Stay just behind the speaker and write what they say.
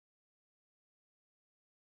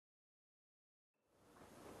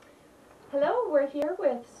we're here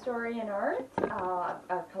with Story and Art,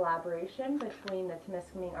 a collaboration between the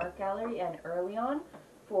Temiskaming Art Gallery and Early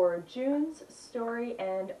for June's Story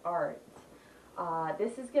and Art.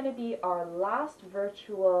 This is going to be our last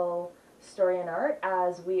virtual Story and Art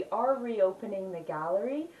as we are reopening the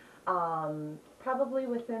gallery probably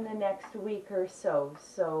within the next week or so.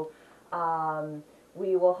 So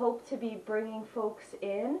we will hope to be bringing folks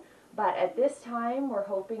in, but at this time we're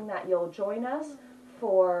hoping that you'll join us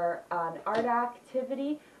for an art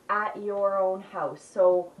activity at your own house.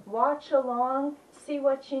 So watch along, see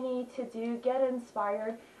what you need to do, get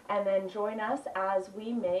inspired, and then join us as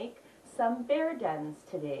we make some bear dens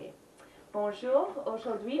today. Bonjour,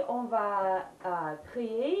 aujourd'hui on va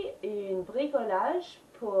créer un bricolage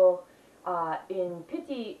pour une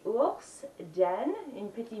petite ours den, une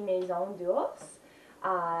petite maison d'ours.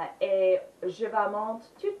 Et je vais montrer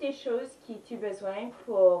toutes les choses que tu as besoin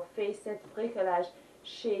pour faire ce bricolage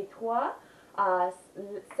chez toi.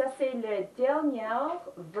 Ça c'est le dernier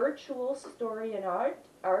virtual story and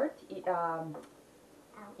art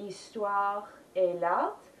histoire et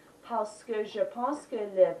l'art, parce que je pense que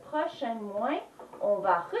le prochain mois on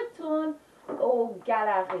va retourner aux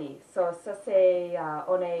galeries. So, ça c'est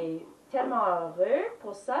on est tellement heureux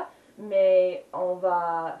pour ça. Mais on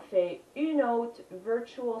va faire une autre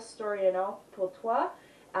virtual story and art pour toi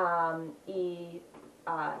et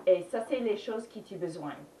ça c'est les choses que tu as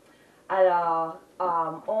besoin. Alors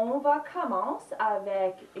on va commencer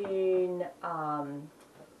avec une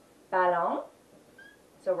ballon.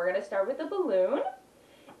 So we're going to start with a balloon,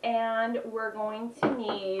 and we're going to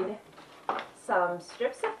need some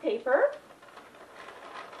strips of paper,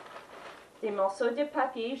 des morceaux de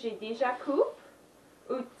papier j'ai déjà coupé.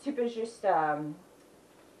 Ou tu peux juste,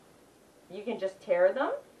 you can just tear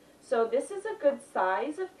them. So this is a good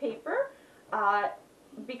size of paper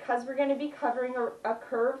because we're going to be covering a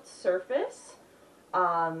curved surface.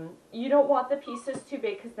 You don't want the pieces too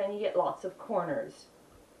big because then you get lots of corners.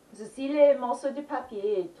 So si le morceau de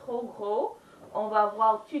papier est trop gros, on va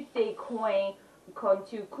voir tous les coins quand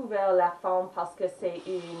tu couvres la forme parce que c'est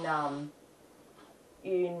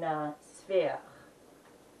une sphère.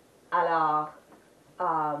 Alors,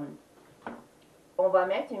 on va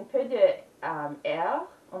mettre un peu d'air,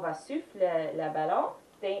 on va souffler le ballon.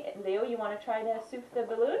 Leo, you want to try to souffle the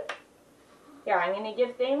balloon? Here, I'm going to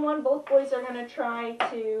give Thane one. Both boys are going to try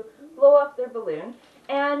to blow up their balloon.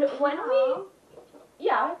 And when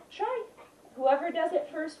yeah, try. Whoever does it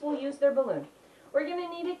first will use their balloon. We're going to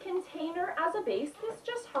need a container as a base. This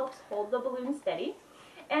just helps hold the balloon steady.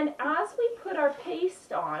 And as we put our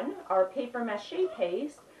paste on, our paper mache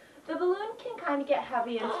paste, the balloon can kind of get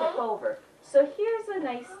heavy and tip over. So here's a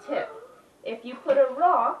nice tip. If you put a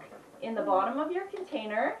rock in the bottom of your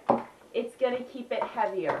container, it's going to keep it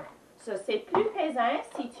heavier. So c'est plus pesant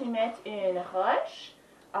si tu mets une roche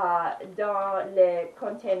dans le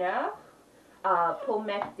container pour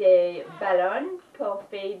mettre des ballons pour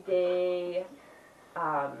faire des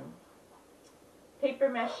paper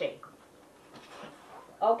mache.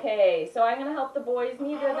 Okay, so I'm going to help the boys.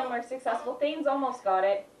 Neither of them are successful. Thane's almost got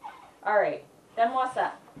it. Alright, donne-moi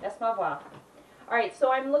ça. Laisse-moi voir. Alright,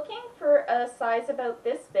 so I'm looking for a size about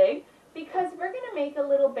this big because we're going to make a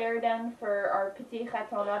little bear den for our petit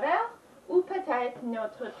raton laveur ou peut-être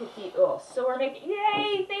notre petit ours. So we're making,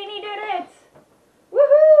 yay, Thane did it!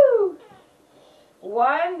 Woohoo!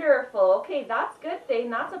 Wonderful. Okay, that's good, Thane.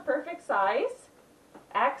 That's a perfect size.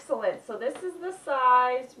 Excellent. So this is the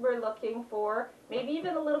size we're looking for. Maybe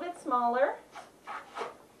even a little bit smaller.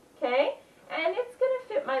 Okay? And it's going to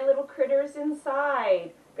fit my little critters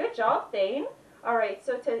inside. Good job, Thane. Alright,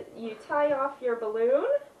 so you tie off your balloon.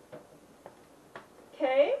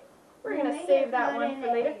 Okay? We're going to save that one for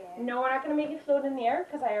later. No, we're not going to make it float in the air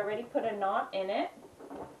because I already put a knot in it.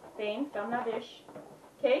 Thane, ferme la bouche.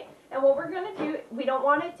 Okay? And what we're going to do, we don't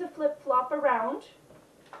want it to flip-flop around.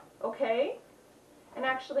 Okay? And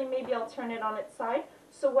actually, maybe I'll turn it on its side.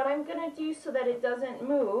 So what I'm going to do so that it doesn't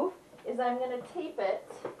move is I'm going to tape it.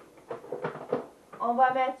 On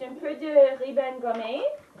va mettre un peu de ribbon gommé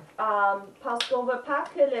parce qu'on ne veut pas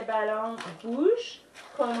que le ballon bouge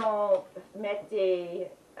quand on met des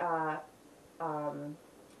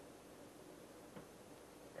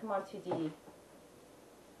comment tu dis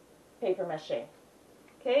paper mache.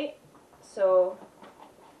 Okay, so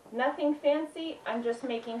nothing fancy. I'm just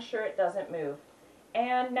making sure it doesn't move.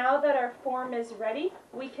 And now that our form is ready,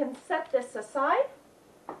 we can set this aside.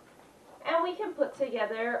 And we can put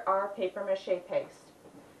together our paper mache paste.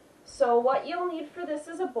 So what you'll need for this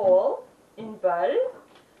is a bowl, une bolle,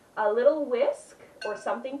 a little whisk or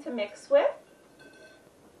something to mix with,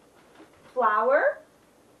 flour,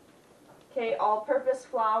 okay, all-purpose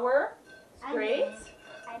flour, great.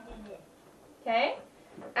 I did it. Okay?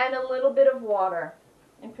 And a little bit of water.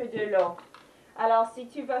 Un peu de l'eau. Alors, si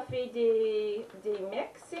tu vas faire des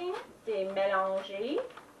mixing, des mélanger,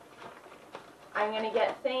 I'm going to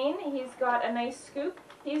get Thane. He's got a nice scoop.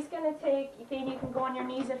 He's going to take, Thane, you can go on your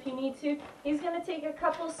knees if you need to. He's going to take a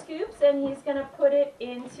couple scoops and he's going to put it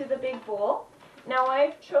into the big bowl. Now,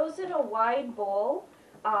 I've chosen a wide bowl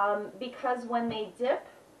because when they dip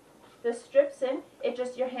the strips in, it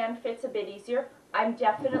just, your hand fits a bit easier. I'm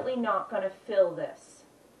definitely not going to fill this.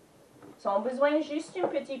 So, on a besoin juste un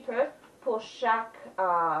petit peu pour chaque,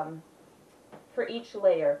 for each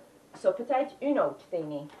layer. So, peut-être une autre,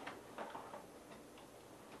 Thane.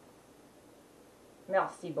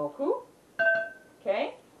 Merci beaucoup.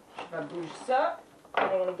 Okay, je vais bouger ça. I'm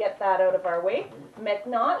going to get that out of our way.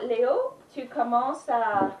 Maintenant, Léo, tu commences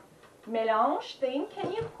à mélange. Thane,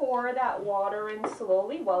 can you pour that water in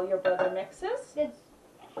slowly while your brother mixes?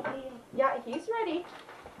 Yeah, he's ready.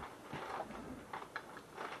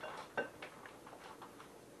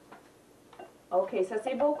 Okay, ça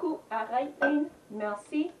c'est beaucoup. Arrête, Thane.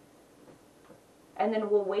 Merci. And then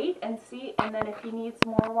we'll wait and see, and then if he needs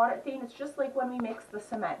more water, Thane, it's just like when we mix the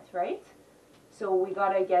cement, right? So we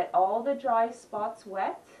gotta get all the dry spots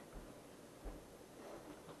wet.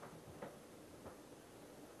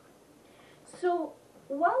 So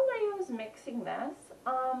while Leo's mixing this,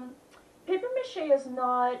 paper mache is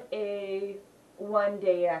not a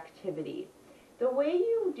one-day activity. The way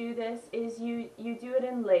you do this is you do it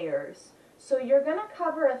in layers. So you're gonna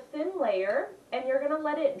cover a thin layer and you're gonna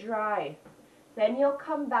let it dry. Then you'll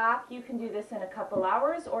come back, you can do this in a couple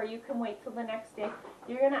hours or you can wait till the next day.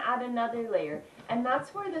 You're going to add another layer. And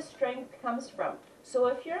that's where the strength comes from. So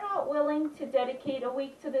if you're not willing to dedicate a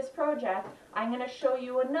week to this project, I'm going to show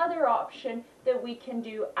you another option that we can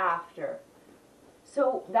do after.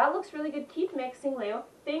 So that looks really good. Keep mixing, Leo.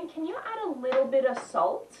 Thane, can you add a little bit of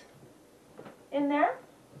salt in there?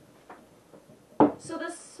 So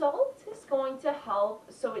the salt is going to help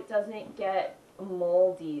so it doesn't get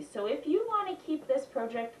moldy. So if you want to keep this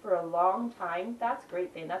project for a long time, that's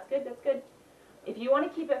great, Thane. That's good, that's good. If you want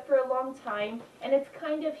to keep it for a long time and it's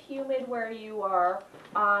kind of humid where you are,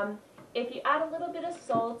 if you add a little bit of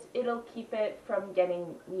salt, it'll keep it from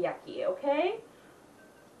getting yucky, okay?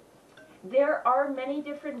 There are many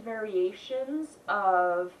different variations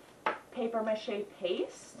of paper mache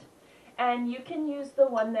paste, and you can use the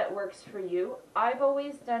one that works for you. I've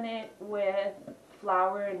always done it with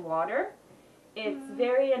flour and water. It's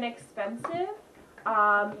very inexpensive,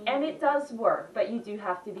 and it does work, but you do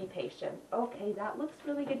have to be patient. Okay, that looks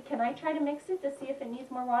really good. Can I try to mix it to see if it needs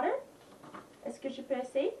more water? Est-ce que je peux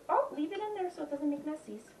essayer? Oh, leave it in there so it doesn't make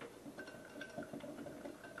messes.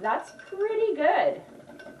 That's pretty good.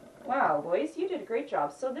 Wow, boys, you did a great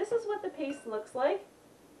job. So this is what the paste looks like.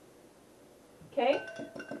 Okay.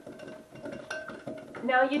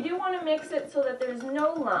 Now you do want to mix it so that there's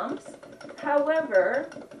no lumps. However,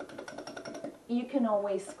 you can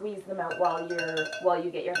always squeeze them out while you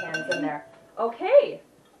get your hands in there. Okay,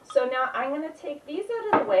 so now I'm going to take these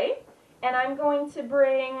out of the way, and I'm going to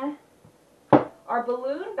bring our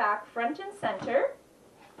balloon back front and center.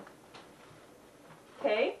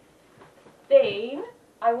 Okay, Thane,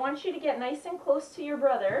 I want you to get nice and close to your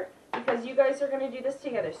brother because you guys are going to do this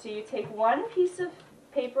together. So you take one piece of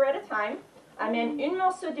paper at a time. Amène un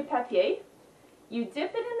morceau de papier. You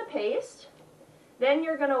dip it in the paste. Then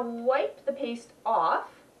you're going to wipe the paste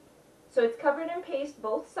off, so it's covered in paste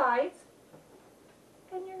both sides,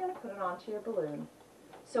 and you're going to put it onto your balloon.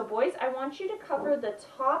 So boys, I want you to cover the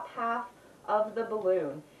top half of the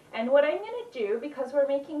balloon. And what I'm going to do, because we're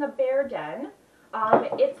making a bear den,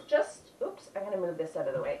 it's just, oops, I'm going to move this out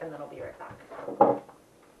of the way, and then I'll be right back.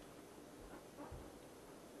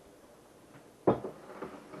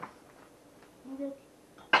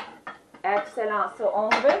 Excellent. So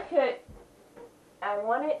on veut que I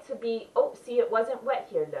want it to be, oh, see, it wasn't wet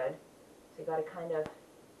here, Lud. So you got to kind of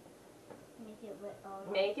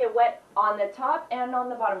make it wet on the top and on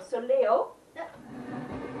the bottom. So Leo,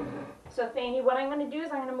 so Thane, what I'm going to do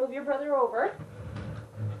is I'm going to move your brother over.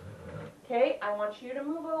 Okay, I want you to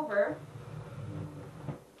move over.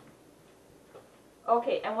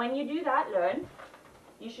 Okay, and when you do that, Lud,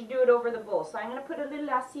 you should do it over the bowl. So I'm going to put a little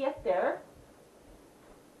assiette there.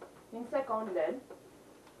 Une seconde, Lud.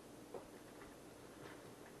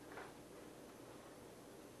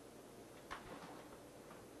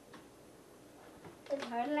 It's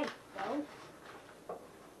hard like so.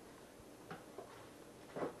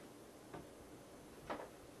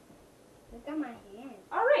 Look at my hand.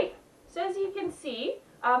 All right. So as you can see,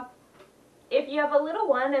 if you have have a little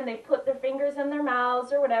one and they put their fingers in their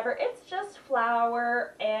mouths or whatever, it's just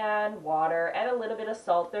flour and water and a little bit of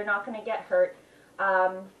salt. They're not going to get hurt.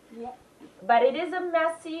 But it is a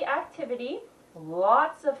messy activity,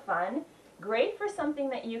 lots of fun, great for something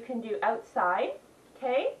that you can do outside,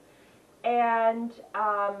 okay? And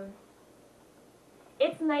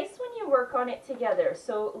it's nice when you work on it together.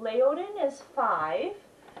 So Leodin is 5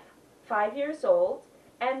 years old,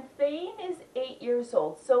 and Thane is 8 years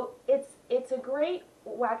old. So it's a great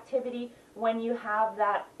activity when you have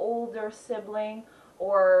that older sibling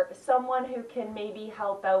or someone who can maybe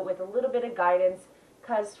help out with a little bit of guidance,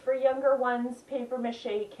 because for younger ones, paper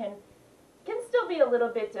mache can still be a little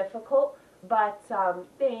bit difficult, but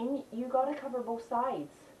Thane, you got to cover both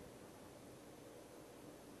sides.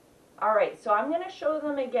 Alright, so I'm going to show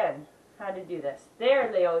them again how to do this.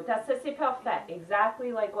 There, Leo, ça c'est parfait.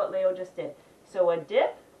 Exactly like what Leo just did. So a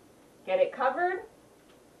dip, get it covered,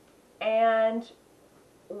 and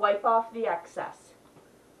wipe off the excess.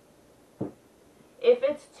 If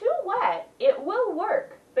it's too wet, it will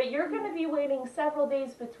work, but you're going to be waiting several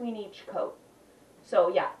days between each coat. So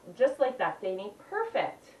yeah, just like that, Danny.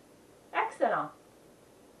 Perfect. Excellent.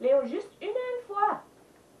 Léo, juste une fois.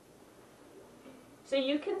 So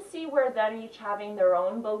you can see where them each having their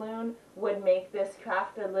own balloon would make this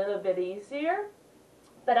craft a little bit easier.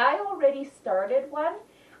 But I already started one,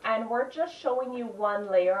 and we're just showing you one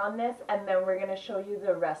layer on this, and then we're going to show you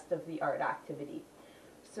the rest of the art activity.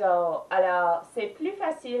 So, alors, c'est plus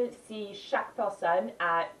facile si chaque personne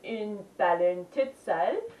a une ballon toute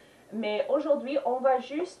seule, mais aujourd'hui, on va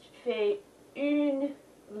juste faire une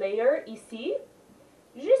layer ici,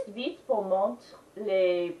 juste vite pour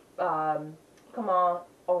montrer comment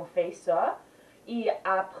on fait ça. Et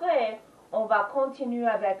après, on va continuer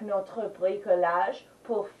avec notre bricolage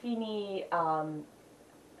pour finir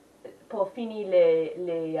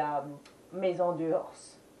les maisons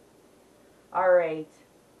d'ours. Alright,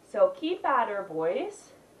 so keep at her,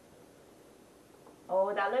 boys.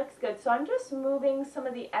 Oh, that looks good. So I'm just moving some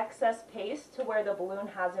of the excess paste to where the balloon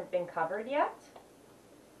hasn't been covered yet.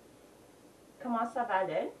 Comment ça va,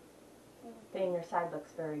 Lil? Then your side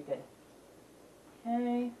looks very good.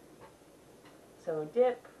 Okay, so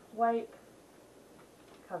dip, wipe,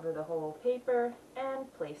 cover the whole paper,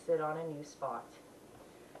 and place it on a new spot.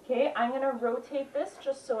 Okay, I'm going to rotate this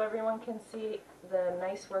just so everyone can see the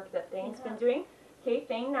nice work that Thane's been doing. Okay,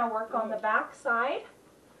 Thane, now work on the back side.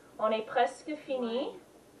 On est presque fini.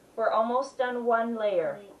 We're almost done one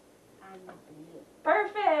layer.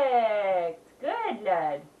 Perfect! Good,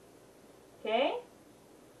 lad. Okay,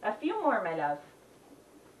 a few more, my love.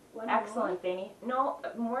 Excellent, Thane. No,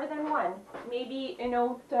 more than one. Maybe,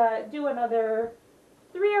 do another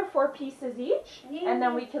 3 or 4 pieces each, and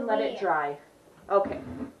then we can let it dry. Okay.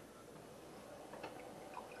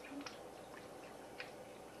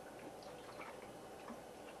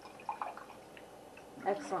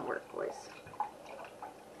 Excellent work, boys.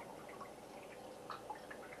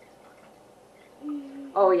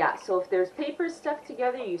 Oh yeah, so if there's papers stuck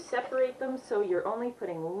together, you separate them so you're only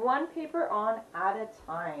putting one paper on at a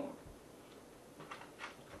time.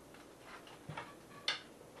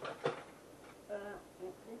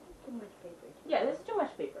 Too much paper. Yeah, there's too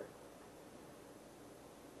much paper.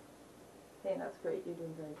 Okay, that's great. You're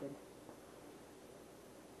doing very good.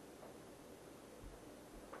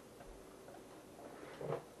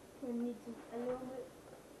 We need a little bit.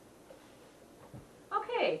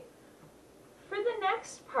 Okay, for the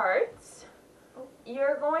next parts,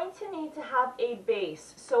 you're going to need to have a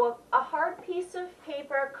base. So a hard piece of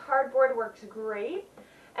paper, cardboard works great.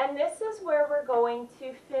 And this is where we're going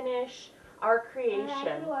to finish our creation. I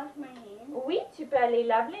have to wash my hands. Oui, tu peux aller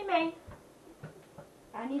laver les mains.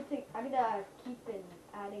 I gotta keep it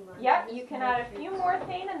adding on. Yeah, you can add a few more,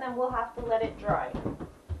 Thane, and then we'll have to let it dry.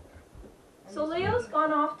 So Leo's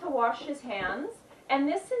gone off to wash his hands, and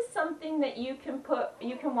this is something that you can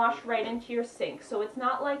wash right into your sink. So it's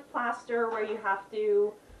not like plaster where you have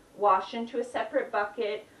to wash into a separate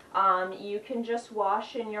bucket. You can just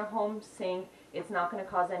wash in your home sink. It's not going to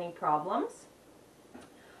cause any problems.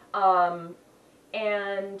 And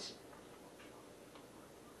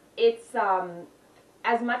it's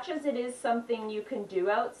as much as it is something you can do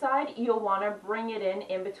outside, you'll want to bring it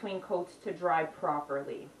in between coats to dry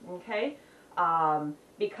properly, okay?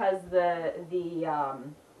 Because here,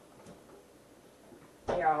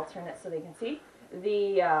 I'll turn it so they can see,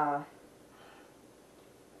 the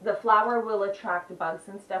flour will attract bugs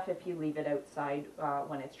and stuff if you leave it outside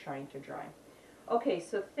when it's trying to dry. Okay,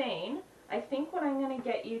 so Thane, I think what I'm going to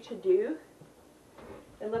get you to do,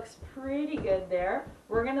 it looks pretty good there.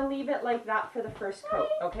 We're going to leave it like that for the first coat,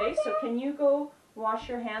 okay? So can you go wash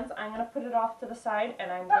your hands. I'm going to put it off to the side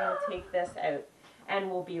and I'm going to take this out. And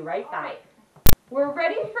we'll be right back. We're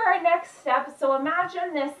ready for our next step. So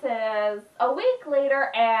imagine this is a week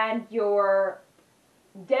later and your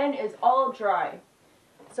den is all dry.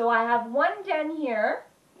 So I have one den here,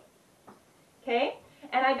 okay?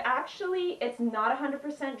 And I've actually, it's not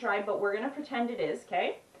 100% dry, but we're going to pretend it is,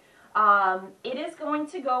 okay? It is going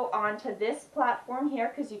to go onto this platform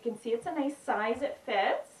here because you can see it's a nice size, it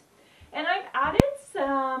fits. And I've added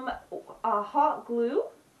some hot glue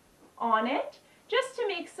on it just to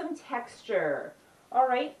make some texture. All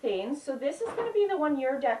right, Thane, so this is going to be the one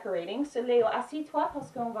you're decorating. So Léo, assis-toi parce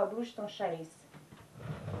qu'on va bouger ton chaise.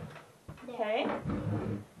 Okay?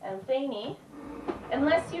 And Thane,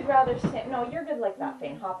 unless you'd rather sit, no, you're good like that,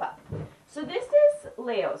 Thane, hop up. So this is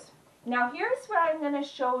Léo's. Now here's where I'm going to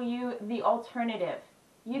show you the alternative.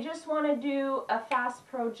 You just want to do a fast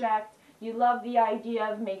project. You love the idea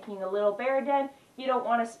of making a little bear den. You don't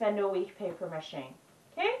want to spend a week paper mâching.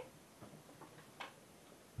 Okay?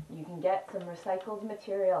 You can get some recycled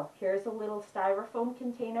material. Here's a little styrofoam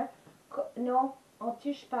container. No, on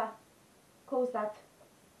touche pas. Close that.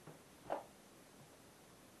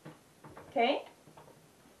 Okay?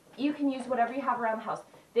 You can use whatever you have around the house.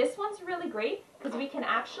 This one's really great because we can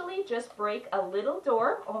actually just break a little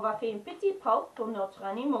door. On va faire une petite porte pour notre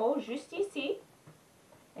animal juste ici.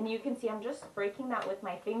 And you can see I'm just breaking that with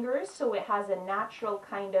my fingers so it has a natural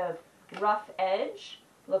kind of rough edge.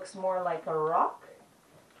 Looks more like a rock.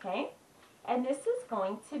 Okay? And this is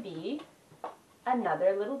going to be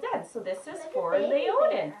another little den. So this is for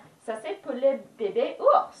Léoden. Ça c'est pour le bébé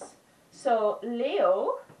ours. So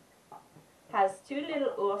Léo has two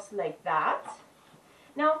little ours like that.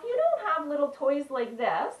 Now if you don't have little toys like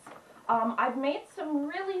this, I've made some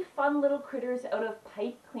really fun little critters out of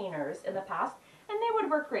pipe cleaners in the past, and they would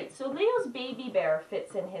work great. So Léo's baby bear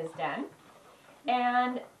fits in his den.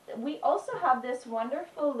 And we also have this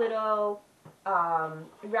wonderful little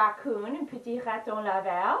raccoon, un petit raton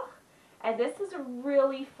laveur. And this is a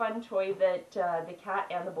really fun toy that the cat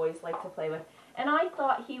and the boys like to play with. And I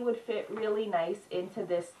thought he would fit really nice into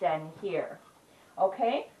this den here.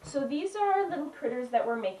 Okay, so these are our little critters that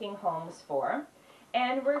we're making homes for.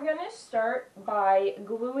 And we're going to start by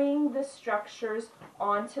gluing the structures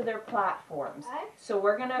onto their platforms. So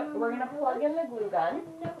we're gonna plug in the glue gun.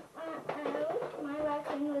 No, I wish my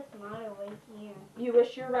raccoon was smaller right here. You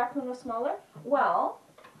wish your raccoon was smaller? Well,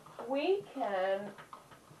 we can.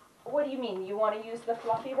 What do you mean? You want to use the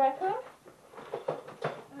fluffy raccoon?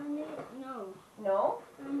 No. No?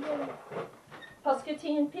 Parce que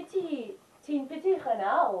t'es un petit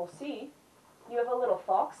renard aussi. You have a little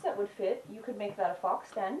fox that would fit. You could make that a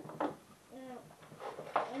fox den.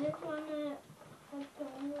 I just want to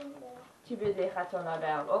raton laveur. Tu veux des ratons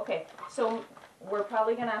laveurs. Okay, so we're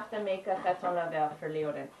probably going to have to make a raton laveur for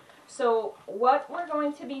Léoden. So what we're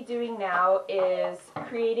going to be doing now is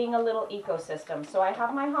creating a little ecosystem. So I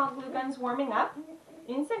have my hot glue guns warming up.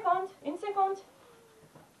 Une seconde.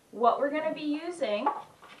 What we're going to be using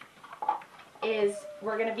is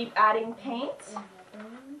we're going to be adding paint.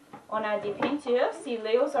 On a des peintures. See,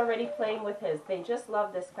 Léo's already playing with his. They just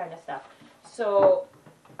love this kind of stuff. So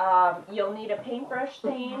you'll need a paintbrush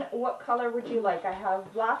stain. What color would you like? I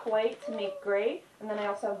have black, white to make gray, and then I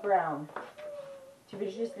also have brown. Tu veux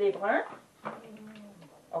juste les bruns?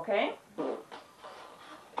 Okay.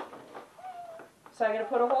 So I'm going to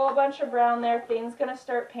put a whole bunch of brown there. Thane's going to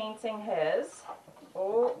start painting his.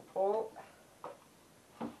 Oh.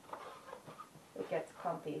 It gets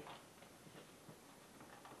clumpy.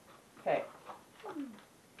 Okay.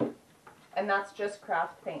 And that's just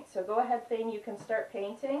craft paint. So go ahead, Thane, you can start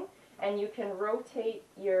painting and you can rotate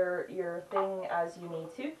your thing as you need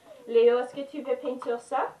to. Léo, est-ce que tu veux peinture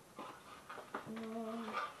ça?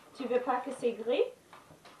 Tu veux pas que c'est gris?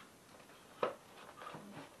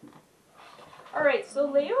 Alright, so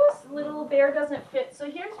Léo's little bear doesn't fit. So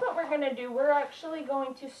here's what we're going to do. We're actually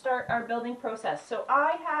going to start our building process. So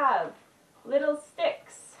I have little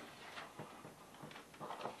sticks.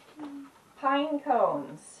 Pine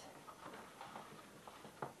cones,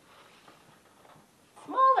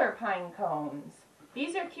 smaller pine cones.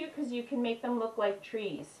 These are cute because you can make them look like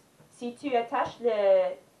trees. Si tu attaches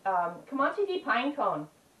le, comment tu dis pine cone?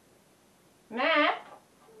 Mais,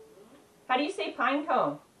 how do you say pine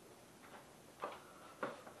cone?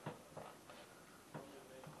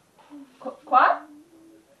 Quoi?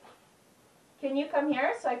 Can you come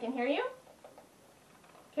here so I can hear you?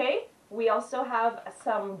 Okay. We also have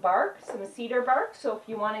some bark, some cedar bark, so if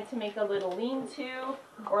you wanted to make a little lean-to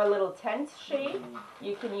or a little tent shape,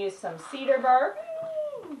 you can use some cedar bark.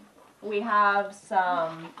 We have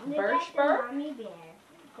some birch bark.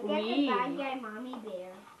 I got the bad guy mommy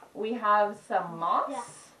bear. We have some moss.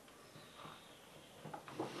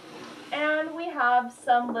 Yeah. And we have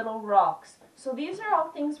some little rocks. So these are all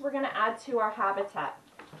things we're going to add to our habitat.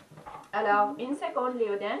 Alors, une seconde,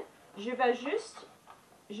 Léoden. Je vais juste,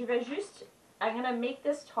 I'm going to make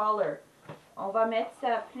this taller. On va mettre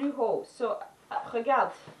ça plus haut. So,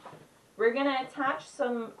 regarde. We're going to attach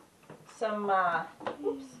some,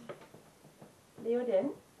 oops.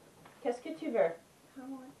 Léoden, qu'est-ce que tu veux? I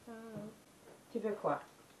want Tu veux quoi?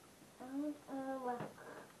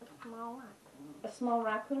 a small one. A small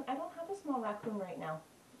raccoon? I don't have a small raccoon right now.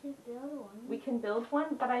 Just build one. We can build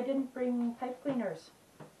one, but I didn't bring pipe cleaners.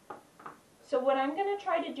 So what I'm going to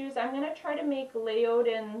try to do is I'm going to try to make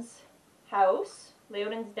Leodin's house,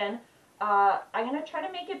 Leodin's den, I'm going to try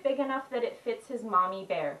to make it big enough that it fits his mommy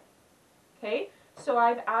bear. Okay? So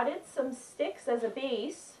I've added some sticks as a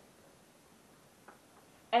base,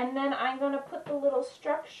 and then I'm going to put the little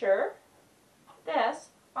structure, this,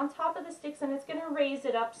 on top of the sticks, and it's going to raise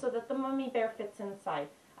it up so that the mummy bear fits inside.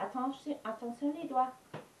 Attention, attention les doigts.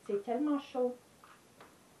 C'est tellement chaud.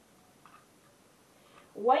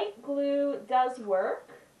 White glue does work,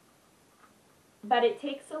 but it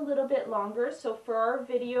takes a little bit longer. So for our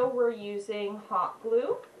video, we're using hot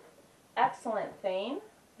glue. Excellent, Thane.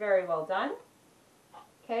 Very well done.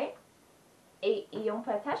 Okay. Et on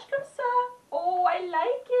peut attacher comme ça. Oh, I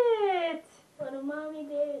like it. But a mommy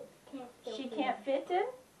bear can't fit. She can't fit in?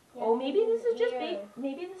 Yeah, Oh, maybe this is just ear.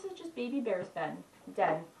 maybe this is just baby bear's den.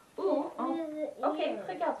 Ooh. Oh. Okay,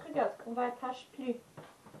 regarde. On va attacher plus.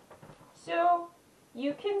 So,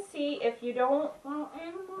 you can see if you don't... Well,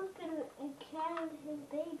 animals can kill his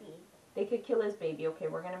baby. They could kill his baby. Okay,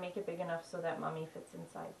 we're going to make it big enough so that mommy fits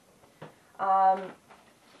inside.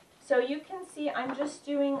 So you can see I'm just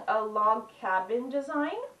doing a log cabin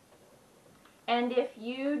design. And if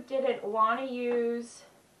you didn't want to use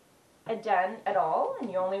a den at all and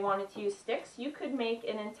you only wanted to use sticks, you could make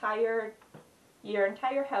your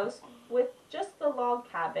entire house with just the log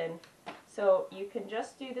cabin. So you can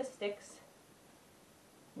just do the sticks.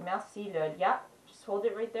 Merci, Lud. Yeah, just hold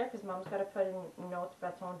it right there because Mom's got to put un autre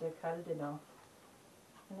bâton de colle dedans.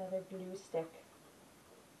 Another glue stick.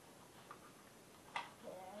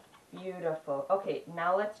 Beautiful. Okay,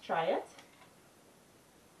 now let's try it.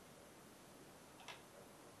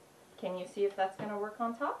 Can you see if that's going to work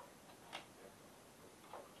on top?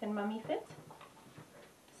 Can Mommy fit?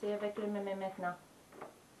 C'est avec le mémé maintenant.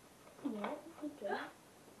 Yeah, it's good.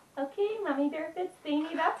 Okay, Mommy Bear fits.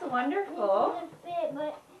 Thangy, that's It wonderful. doesn't fit,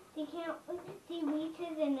 but she can't. She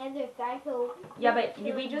reaches another side, so. Yeah, but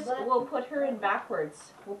we'll put her in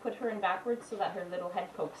backwards. We'll put her in backwards so that her little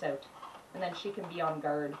head pokes out. And then she can be on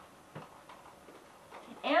guard.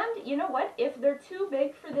 And, you know what? If they're too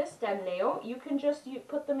big for this den, Leo, you can just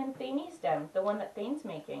put them in Thane's den, the one that Thane's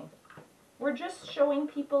making. We're just showing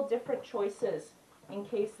people different choices in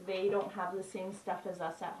case they don't have the same stuff as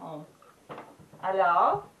us at home.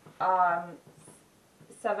 Alors,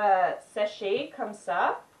 ça va sécher comme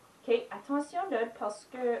ça. Ok, attention là, parce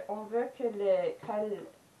que on veut que le colle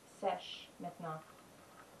sèche maintenant.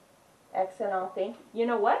 Excellent, Thane. You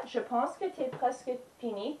know what? Je pense que t'es presque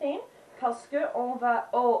fini, Thane, parce que on va...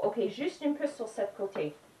 Oh, okay, juste un peu sur cette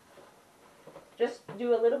côté. Just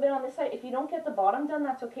do a little bit on this side. If you don't get the bottom done,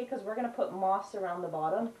 that's okay, because we're going to put moss around the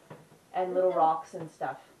bottom and little rocks and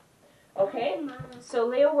stuff. Okay? So,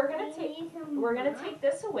 Leo, we're going to take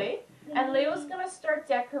this away, and Leo's going to start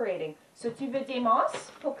decorating. So, tu veux des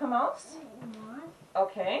moss pour commence?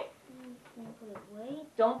 Okay.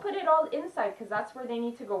 Don't put it all inside, because that's where they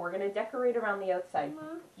need to go. We're going to decorate around the outside.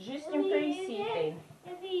 Juste un peu ici, Thane.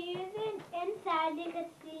 If you use it inside, you can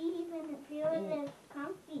sleep and feel it is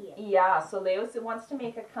comfy. Yeah, so Leo wants to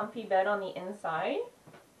make a comfy bed on the inside.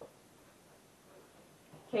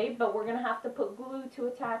 Okay, but we're going to have to put glue to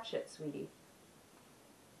attach it, sweetie.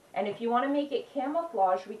 And if you want to make it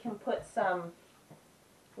camouflage, we can put some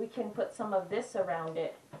of this around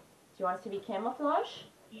it. Do you want it to be camouflage?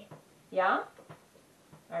 Yeah. Yeah?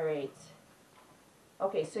 All right.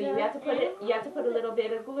 Okay, so you have to put a little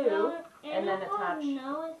bit of glue and then attach.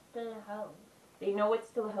 Know it's the house. They know it's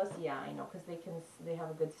still a house. Yeah, I know, because they have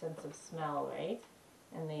a good sense of smell, right?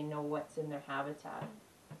 And they know what's in their habitat.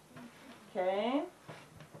 Okay.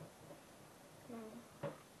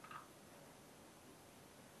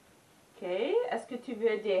 Okay. Est-ce que tu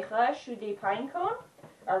veux des roches ou des pine cones?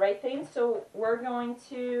 All right, Thane. So we're going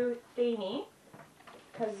to Thaney,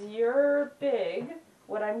 because you're big.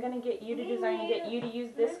 What I'm going to get you to do is I'm going to get you to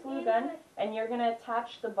use this glue gun, and you're going to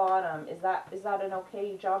attach the bottom. Is that an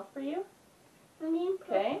okay job for you?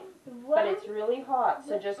 Okay. But it's really hot,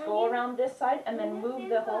 so just go around this side and then move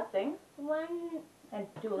the whole thing. One And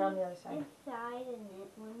do it on the other side. Inside and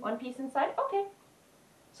it One piece inside? Okay.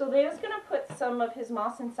 So Leo's going to put some of his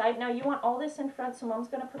moss inside. Now you want all this in front, so Mom's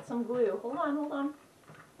going to put some glue. Hold on, hold on.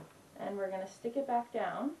 And we're going to stick it back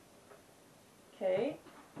down. Okay.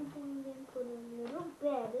 put a little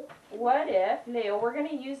bed. What if, Leo, we're going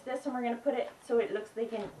to use this and we're going to put it so it looks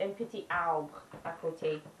like un petit arbre à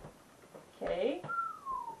côté. Okay.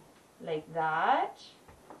 Like that.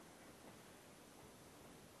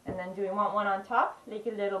 And then do we want one on top? Like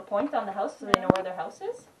a little point on the house so they know where their house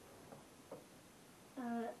is?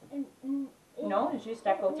 No, juste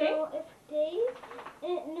à côté? No, if they,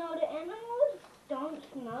 no, the animals don't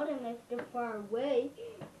smell them if they're far away.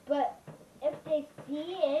 But if they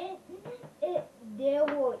see it, they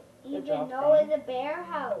will even know it's a bear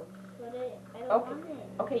house. But I don't want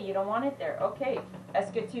it. Okay, you don't want it there. Okay.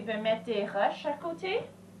 Est-ce que tu veux mettre des roches à côté?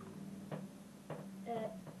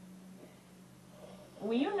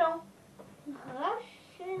 Oui ou non?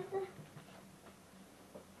 Rushes.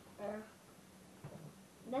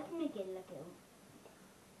 Let's make it look good.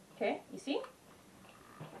 Okay, you see?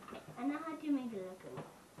 I know how to make it look good.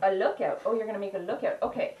 A lookout. Oh, you're going to make a lookout.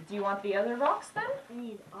 Okay, do you want the other rocks then? I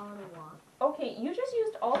need all the rocks. Okay, you just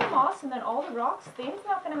used all the moss and then all the rocks. Thane's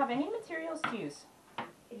not going to have any materials to use.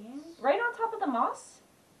 Yeah. Right on top of the moss.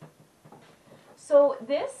 So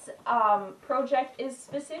this project is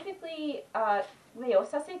specifically, Leo,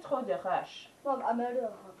 ça c'est trop de roche. Mom, I'm out of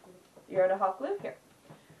hot glue. You're at a hot glue here.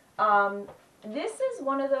 This is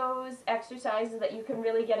one of those exercises that you can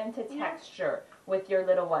really get into texture with your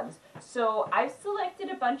little ones. So I've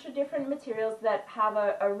selected a bunch of different materials that have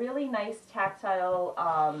a really nice tactile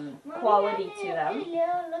quality to them. A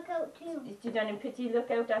little lookout too. Tu donnes un petit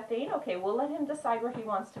lookout à Thane? Okay, we'll let him decide where he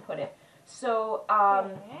wants to put it. So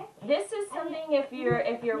this is something if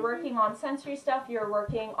you're working on sensory stuff, you're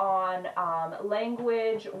working on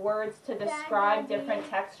language, words to describe different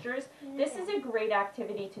textures. This is a great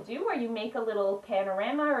activity to do where you make a little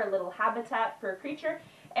panorama or a little habitat for a creature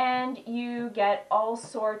and you get all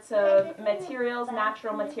sorts of materials,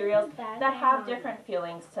 natural materials that have different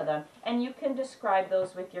feelings to them and you can describe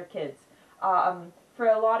those with your kids. For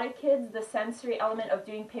a lot of kids, the sensory element of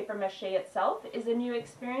doing paper mache itself is a new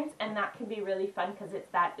experience, and that can be really fun because it's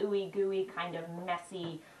that ooey gooey kind of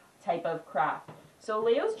messy type of craft. So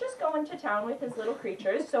Leo's just going to town with his little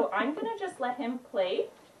creatures, so I'm going to just let him play,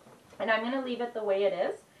 and I'm going to leave it the way it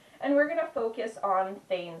is, and we're going to focus on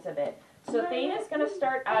Thane's a bit. So Thane is going to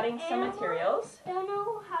start adding some materials. Don't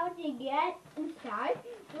know how to get inside,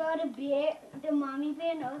 but the mommy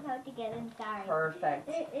bear knows how to get inside. Perfect.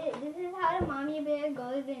 This is how the mommy bear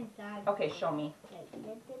goes inside. Okay, show me.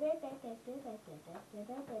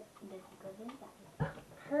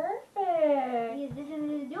 Perfect. Yes, this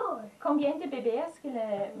is the door. Combien de bébés est-ce que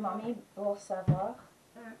le mommy va savoir?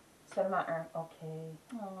 Un. Seulement un. Okay.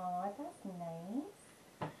 Oh, that's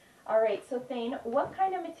nice. All right, so Thane, what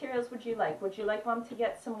kind of materials would you like? Would you like Mom to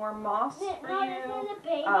get some more moss for you? This is a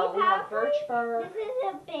baby we have birch bark. This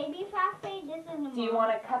is a baby pathway. This is a Do you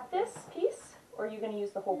want to cut this piece, or are you going to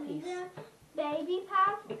use the whole piece? Baby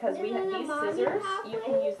pathway. Because we have these scissors. You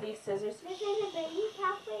can use these scissors. This is a baby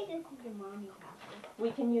pathway. This is the mommy pathway.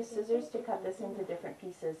 We can use scissors to cut this into different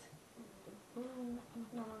pieces.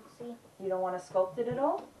 See. You don't want to sculpt it at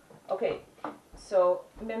all? Okay, so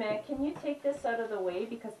Meme, can you take this out of the way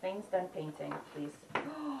because Thane's done painting, please?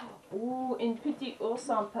 Ouh, une petite ours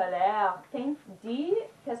en polaire. Thane, dis,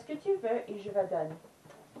 qu'est-ce que tu veux et je vais donner.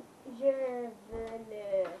 Je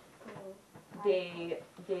veux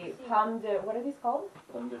Des pommes de, what are these called?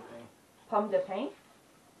 Pommes de pin. Pommes de pin.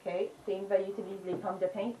 Okay, Thane va utiliser les pommes de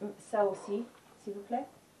pin. Ça aussi, s'il vous plaît.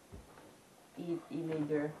 Il est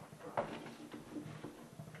deux.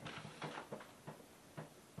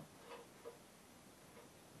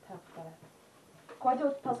 Quoi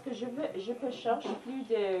d'autre? Parce que je peux chercher plus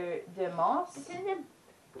de moss.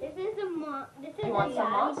 This is a You want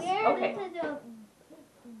some moss? bear. Okay. This is a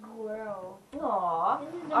squirrel. Aww.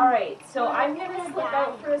 This is a- Alright, so I'm this going is to a slip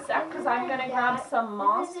out daddy. for a sec because I'm going to grab some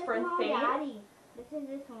moss This is for the small Thane. daddy. This is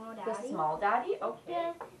the small daddy. The small daddy?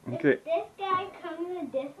 Okay. Okay. If this guy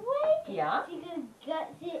comes this way, Yeah? she can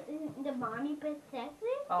get the mommy protects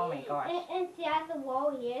it. Oh my gosh. And she has a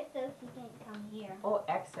wall here so she can't come here. Oh,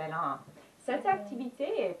 excellent. Cette activité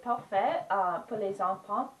est parfaite pour les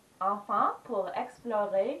enfants pour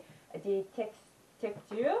explorer des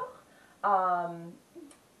textures.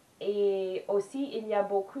 Et aussi, il y a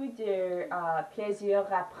beaucoup de plaisir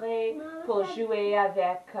après pour jouer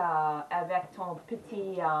avec ton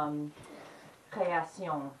petit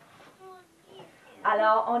création.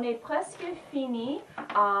 Alors, on est presque fini.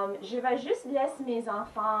 Je vais juste laisser mes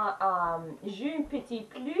enfants jouer un petit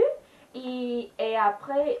peu Et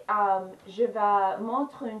après, je vais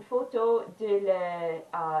montrer une photo de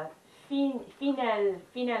le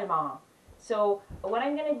finalement. So what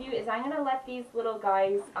I'm going to do is I'm going to let these little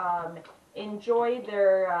guys enjoy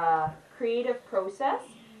their creative process.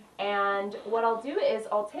 And what I'll do is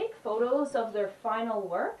I'll take photos of their final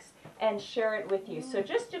works and share it with you. So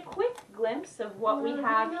just a quick glimpse of what we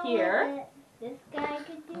have here. This guy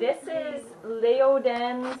could do. This is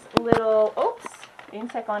Léodin's little, oops, une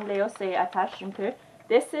seconde Léo, c'est attache un peu.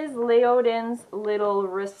 This is Léodin's little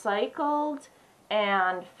recycled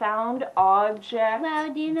and found object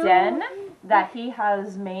den that he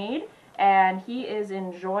has made, and he is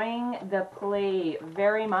enjoying the play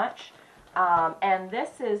very much. And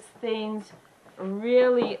this is things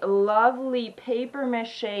really lovely paper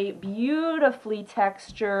mache, beautifully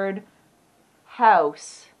textured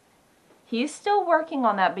house. He's still working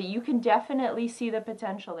on that, but you can definitely see the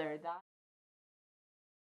potential there.